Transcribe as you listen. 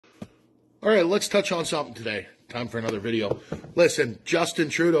All right, let's touch on something today. Time for another video. Listen, Justin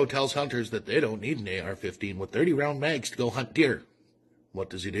Trudeau tells hunters that they don't need an AR-15 with 30-round mags to go hunt deer. What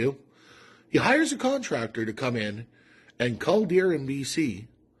does he do? He hires a contractor to come in and cull deer in BC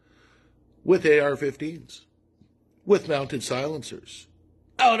with AR-15s, with mounted silencers,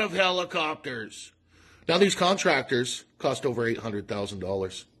 out of helicopters. Now, these contractors cost over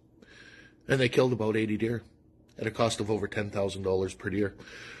 $800,000, and they killed about 80 deer at a cost of over $10,000 per deer.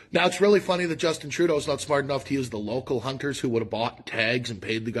 Now, it's really funny that Justin Trudeau's not smart enough to use the local hunters who would have bought tags and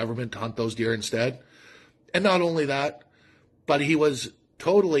paid the government to hunt those deer instead. And not only that, but he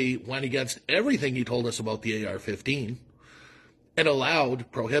went against everything he told us about the AR-15 and allowed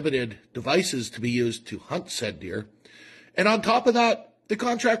prohibited devices to be used to hunt said deer. And on top of that, the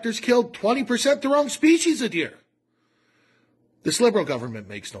contractors killed 20% the wrong species of deer. This Liberal government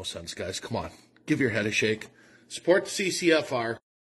makes no sense, guys. Come on, give your head a shake. Support the CCFR.